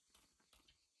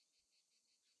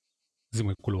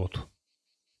 Взимай колелото.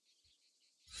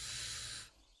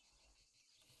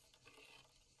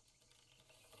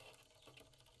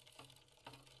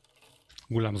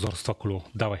 Голям зор с това колело.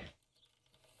 Давай.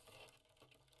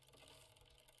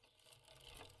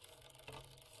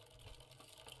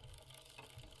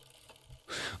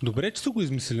 Добре, че са го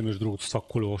измислили между другото с това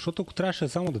колело, защото ако трябваше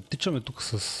само да тичаме тук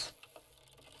с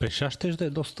пеша, ще да е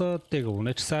доста тегаво.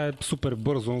 Не че сега е супер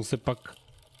бързо, но все пак...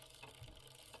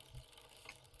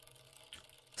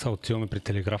 Сега отиваме при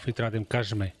телеграфа и трябва да им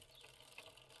кажем.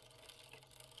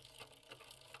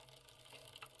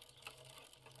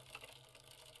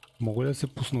 Мога ли да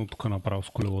се пусна от тук направо с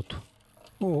колелото?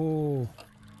 О!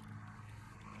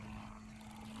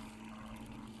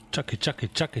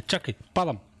 Чакай!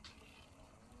 Падам!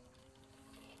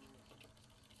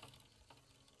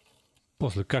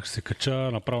 После как ще се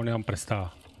кача, направо нямам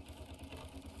представа.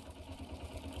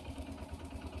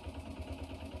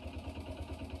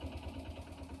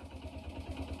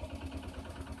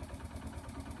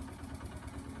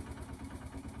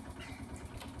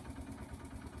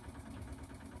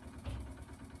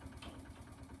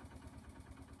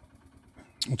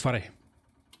 Отваряй.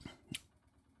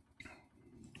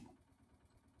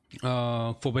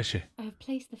 Какво беше? I have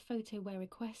placed the photo where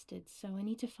requested, so I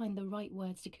need to find the right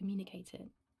words to communicate it.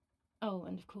 Oh,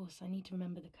 and of course, I need to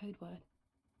remember the code word.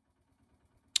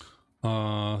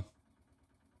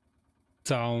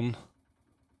 Town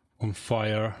on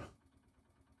fire.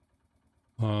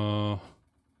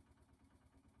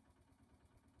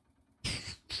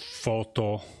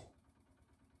 Фото.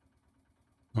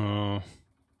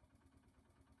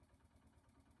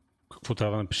 Какво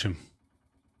трябва да напишем?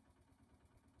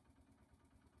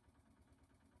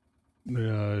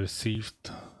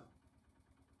 Received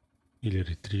или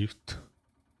retrieved.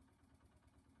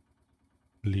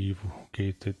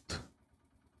 Located.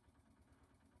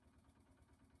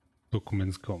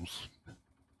 Documents comes.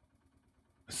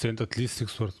 Send at least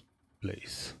 6 words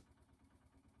place.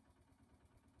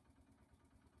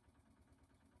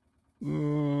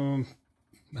 1,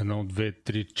 2,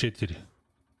 3, 4.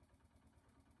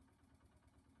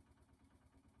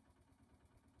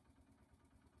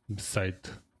 Beside,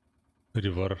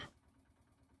 river,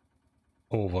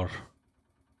 over.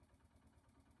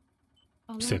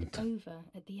 I'll Send. add over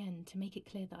at the end to make it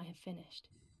clear that I have finished.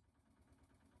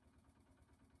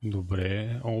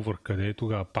 Добре, over къде е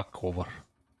тогава? Пак over.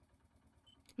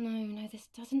 No, this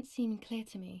doesn't seem clear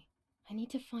to me. I need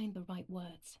to find the right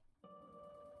words.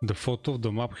 The photo of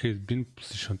the map has been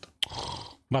positioned.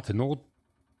 Бате, много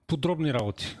подробни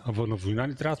работи. А на война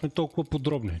ни трябва да сме толкова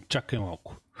подробни. Чакай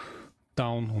малко.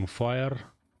 Town on fire.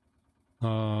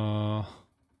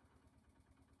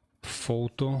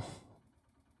 Photo.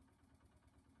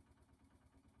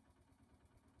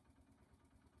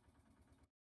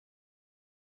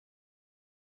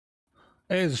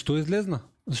 Защо излезна?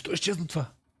 Защо изчезна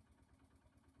това?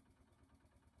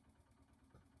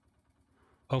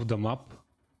 Of the map.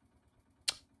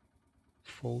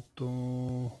 Photo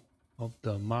of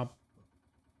the map.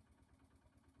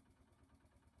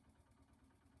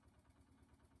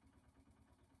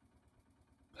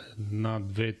 Една,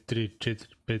 две, три,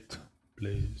 четири, пет.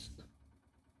 Placed.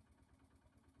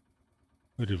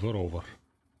 River over.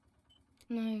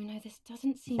 No, this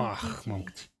doesn't seem clear to me.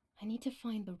 Мамка. I need to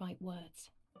find the right words.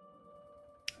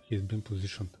 He's been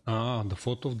positioned. The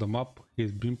photo of the map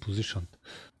has been positioned.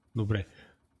 Добре.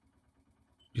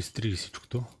 Изтри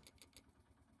всичкото.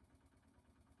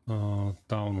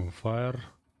 Town on fire.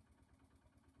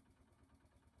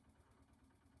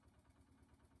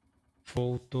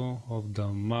 Photo of the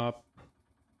map.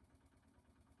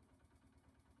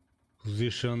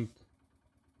 Positioned.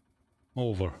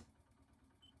 Over.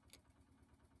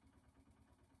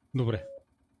 Добре.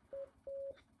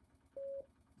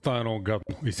 Това е много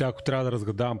гадно. И сега ако трябва да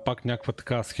разгадавам пак някаква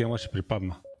такава схема, ще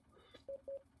припадна.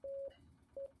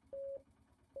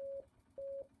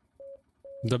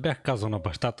 Да бях казал на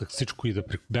бащата всичко и да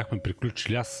бяхме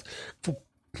приключили. Аз какво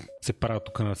се правя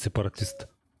тук на сепаратист?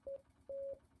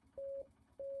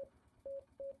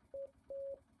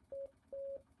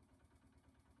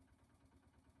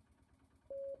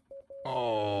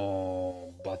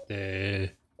 О,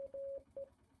 бате.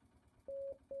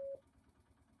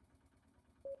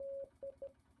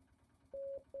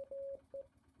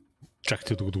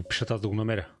 Чакайте да го допишат, аз да го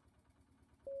намеря.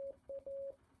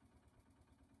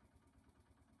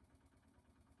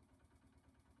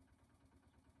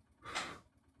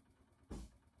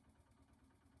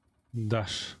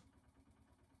 Даш.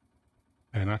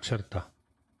 Една черта.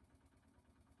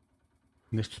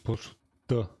 Нещо спочва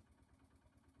Т.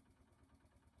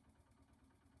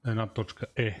 Една точка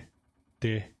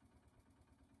Т.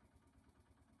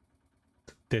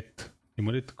 Тет.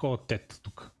 Има ли такова тет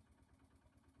тук?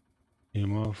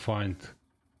 Има find.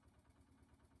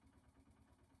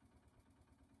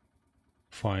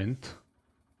 Find.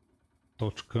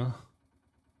 Точка.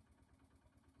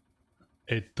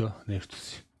 Ета нещо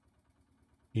си.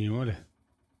 Има ли?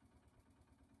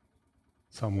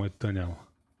 Само ета няма.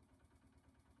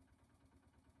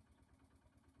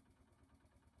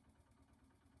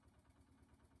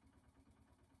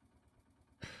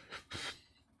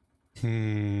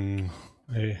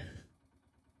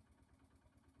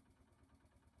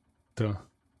 Та.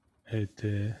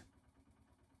 Ете.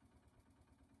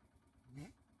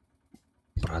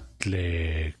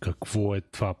 Братле, какво е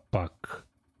това пак?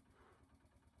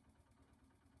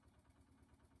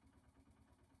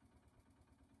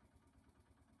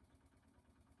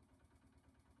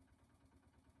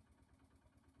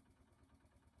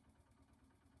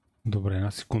 Добре,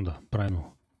 една секунда.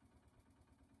 Правилно.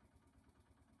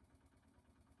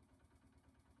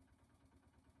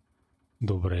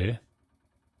 Добре.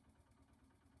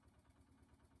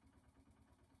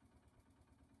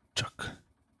 Чак.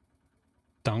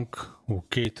 Танк tank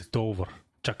located over.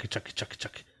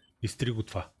 Чакай. Изтри го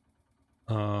това.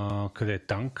 Къде е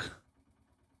танк?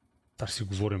 Та ще си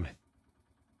говориме.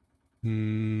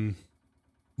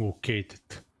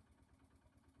 Located.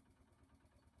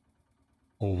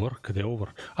 Over? Къде е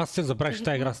over? Аз се забравих, че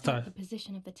тази игра става.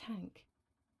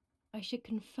 I should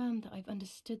confirm that I've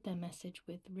understood their message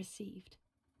with received.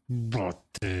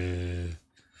 Бате.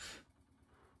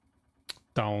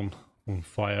 Down on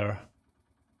fire.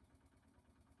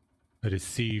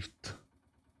 Received.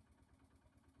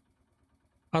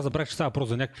 Аз забравих, че става въпрос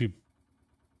за някакви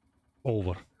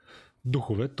over.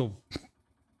 Духове, то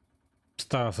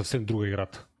става съвсем друга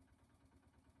играта.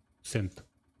 Сент.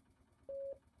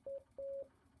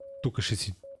 Тук ще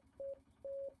си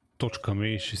точкаме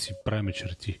и ще си правим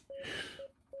черти.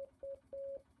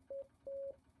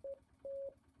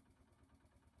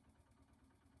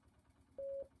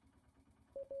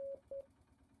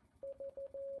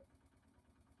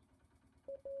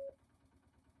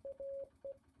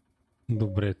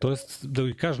 Добре, т.е. да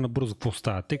ви кажа набързо какво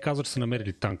става. Те казват, че са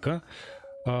намерили танка.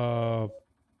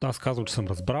 Аз казвам, че съм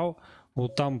разбрал.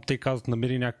 Оттам те казват,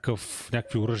 намери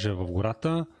някакви оръжия в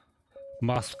гората.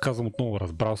 Аз казвам отново,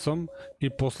 разбрал съм. И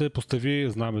после постави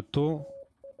знамето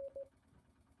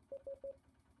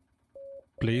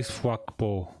Place flag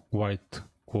по white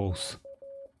close.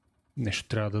 Нещо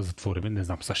трябва да затворим, не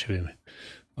знам, сега ще видим.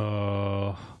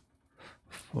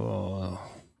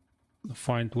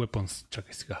 Find weapons,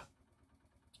 чакай сега.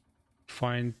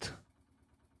 Find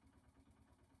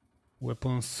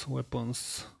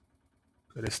weapons.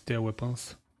 Къде са тези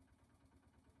weapons?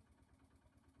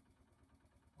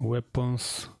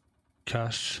 Weapons,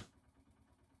 cache,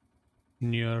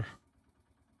 near,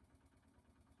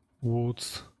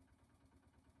 woods.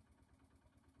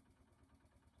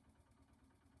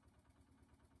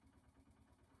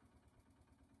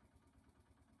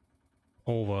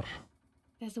 Over.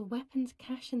 There's a weapons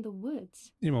cache in the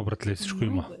woods. Има, братле, всичко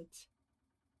има.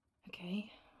 Okay,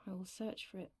 I will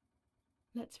search for it.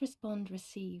 Let's respond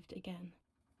received again.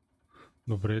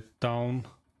 Добре, down,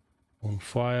 on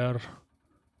fire,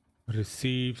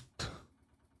 received,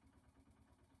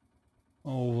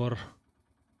 over.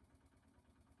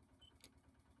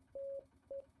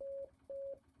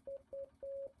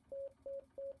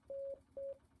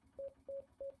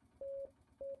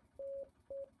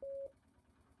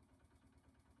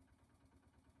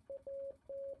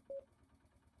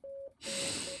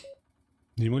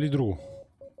 Има ли друго?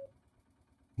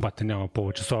 Бате, няма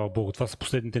повече, слава богу. Това са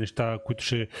последните неща, които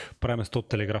ще правим с този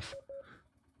телеграф.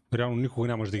 Реално никога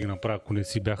нямаш да ги направя, ако не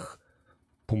си бях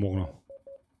помогнал.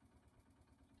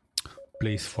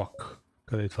 Place fuck.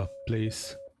 Къде е това?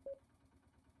 Place.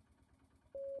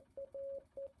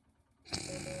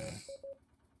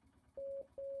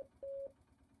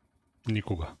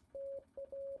 Никога.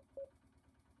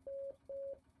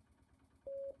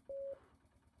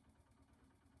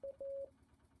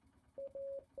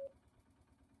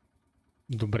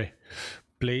 Добре.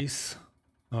 Place.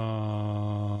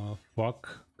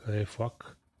 Flag. Къде е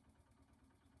flag?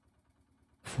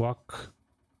 Flag.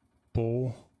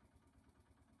 Pole.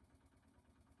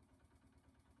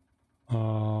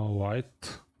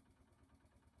 Light.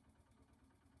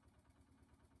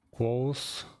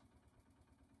 Close.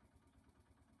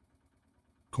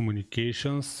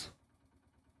 Communications.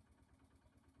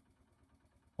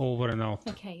 Over and out.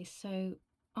 Okay, so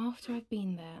after I've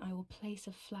been there, I will place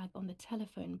a flag on the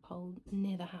telephone pole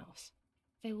near the house.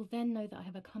 They will then know that I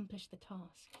have accomplished the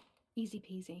task. Easy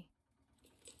peasy.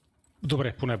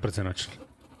 Добре, по най-бързия начин.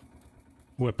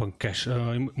 Weapon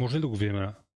cache. Може ли да го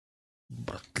видим?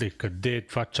 Братле, къде е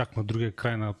това чак на другия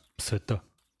край на света?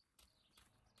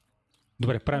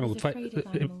 Добре, правим го. Това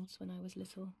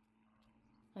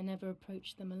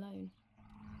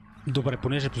Добре,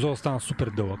 понеже епизодът стана супер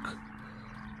дълъг.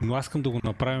 Но аз искам да го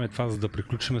направим това, за да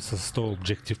приключим с този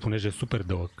обжектив, понеже е супер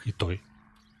дълъг и той.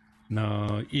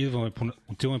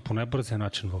 Отиваме по най-бързия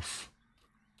начин в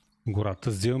гората,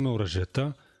 взимаме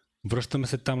оръжията, връщаме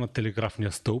се там на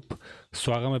телеграфния стълб,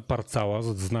 слагаме парцала,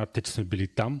 за да знаят те, че сме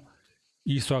били там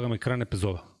и слагаме край на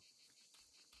епизода.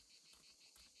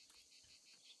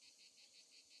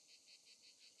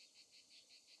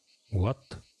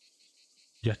 What?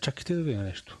 Я чакайте да видя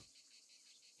нещо.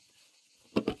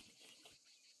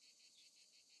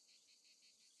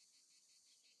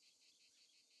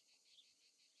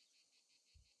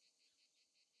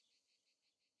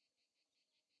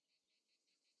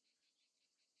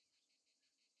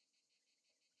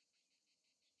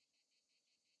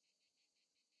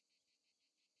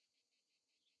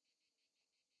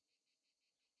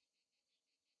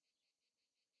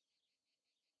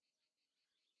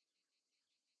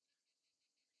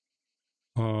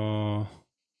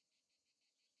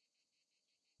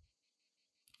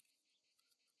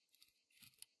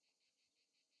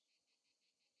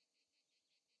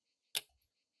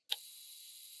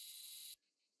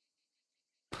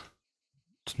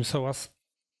 В смисъл аз...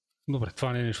 Добре,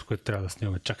 това не е нещо, което трябва да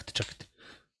снимаме. Чакайте.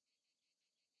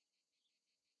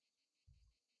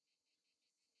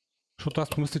 Защото аз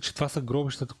помисля, че това са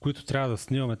гробищата, които трябва да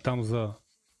снимаме там за...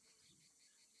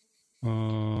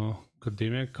 къде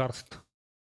ми е картата?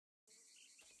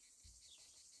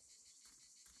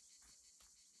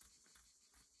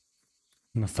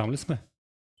 Насам ли сме?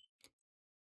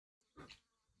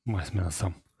 Май сме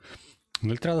насам.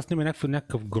 Нали трябва да снимаме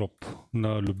някакъв гроб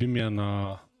на любимия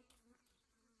на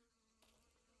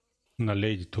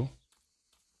лейдито.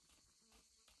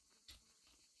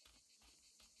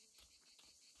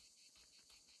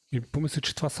 И помисля,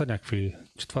 че това са някакви...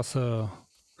 Че това са...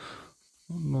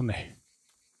 Но не.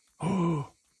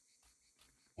 What?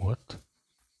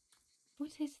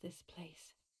 What is this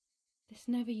place? This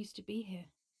never used to be here.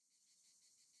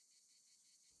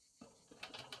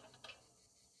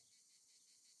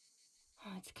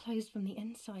 Oh, it's closed from the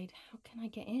inside. How can I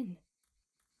get in?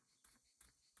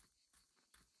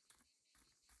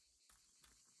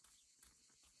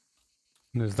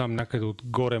 Не знам, някъде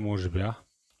отгоре може би, а?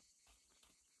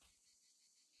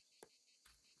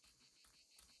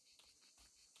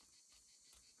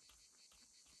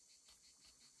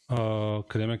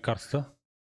 Къде ме е картата?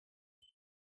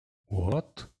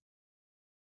 What?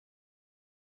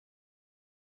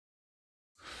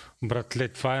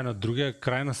 Братле, това е на другия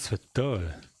край на света,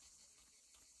 бе.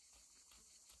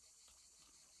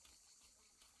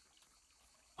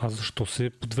 Аз защо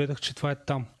се подведах, че това е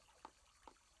там?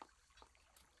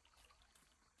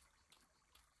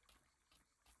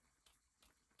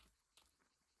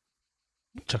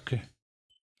 Чакай.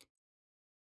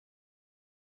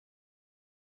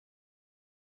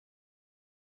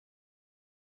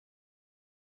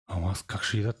 Ама аз как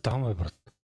ще ида там, бе, брат?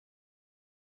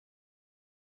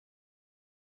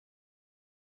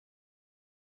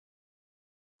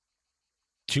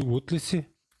 Ти лут ли си?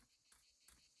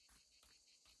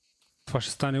 Това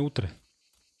ще стане утре.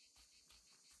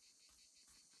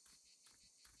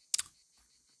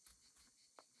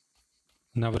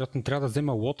 Най-вероятно трябва да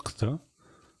взема лодката,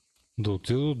 да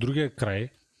отида до другия край,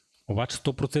 обаче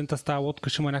 100% с тази лодка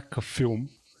ще има някакъв филм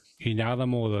и няма да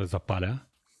мога да я запаля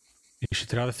и ще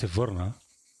трябва да се върна.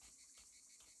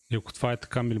 И ако това е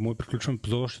така, мили мои, приключвам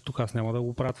епизода още тук, аз няма да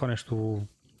го правя това нещо,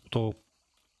 то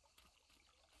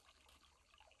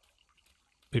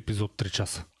епизод 3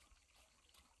 часа.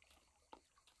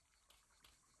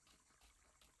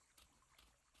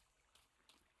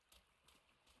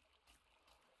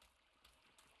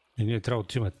 И ние трябва да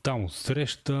отиваме там от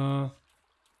среща.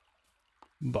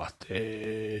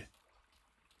 Бате.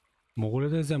 Мога ли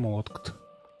да я взема лодката?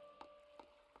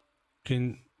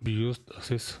 Can be used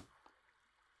as...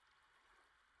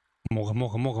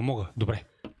 Мога. Добре.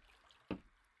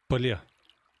 Палия.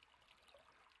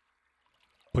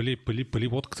 Пали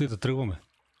лодката и да тръгваме.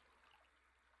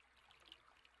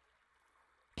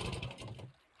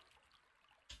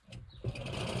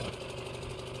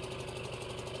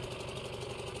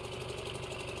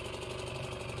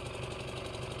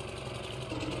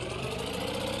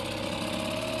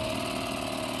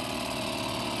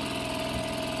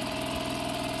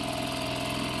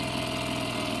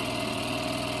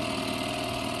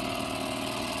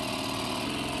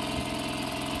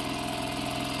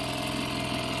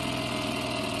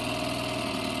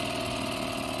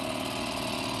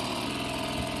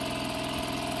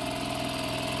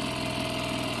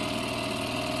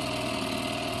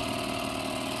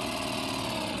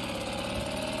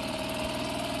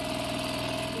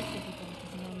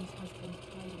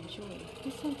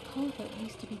 This old culvert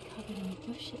used to be covered in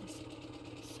bushes.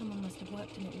 Someone must have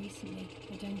worked in it recently.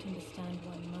 I don't understand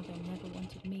why Mother never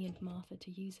wanted me and Martha to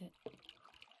use it.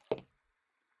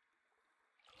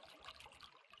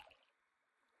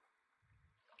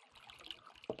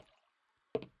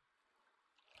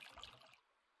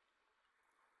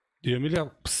 Имаме ли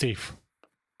сейф?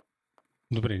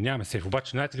 Добре, нямаме сейф,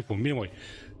 обаче знаете ли какво, мили мои,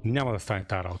 няма да стане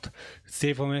тази работа.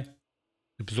 Сейваме,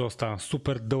 епизодът стана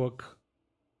супер дълъг.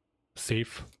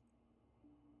 Сейф.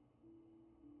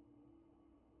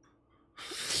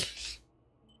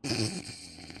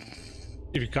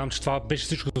 И ви казвам, че това беше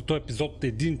всичко за този епизод.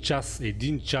 Един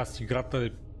час играта е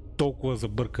толкова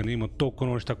забъркана, има толкова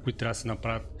много неща, които трябва да се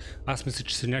направят. Аз мисля,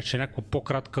 че ще е някаква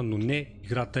по-кратка, но не,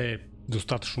 играта е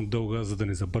достатъчно дълга, за да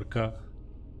не забърка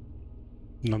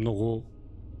на много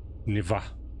нива.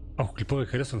 Ако клипа ви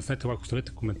харесва, наснете лайк,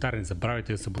 оставете коментари, не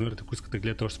забравяйте да се абонирате, ако искате да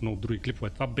гледате още много други клипове.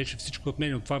 Това беше всичко от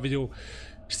мен от това видео.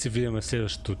 Ще се видим в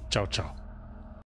следващото. Чао!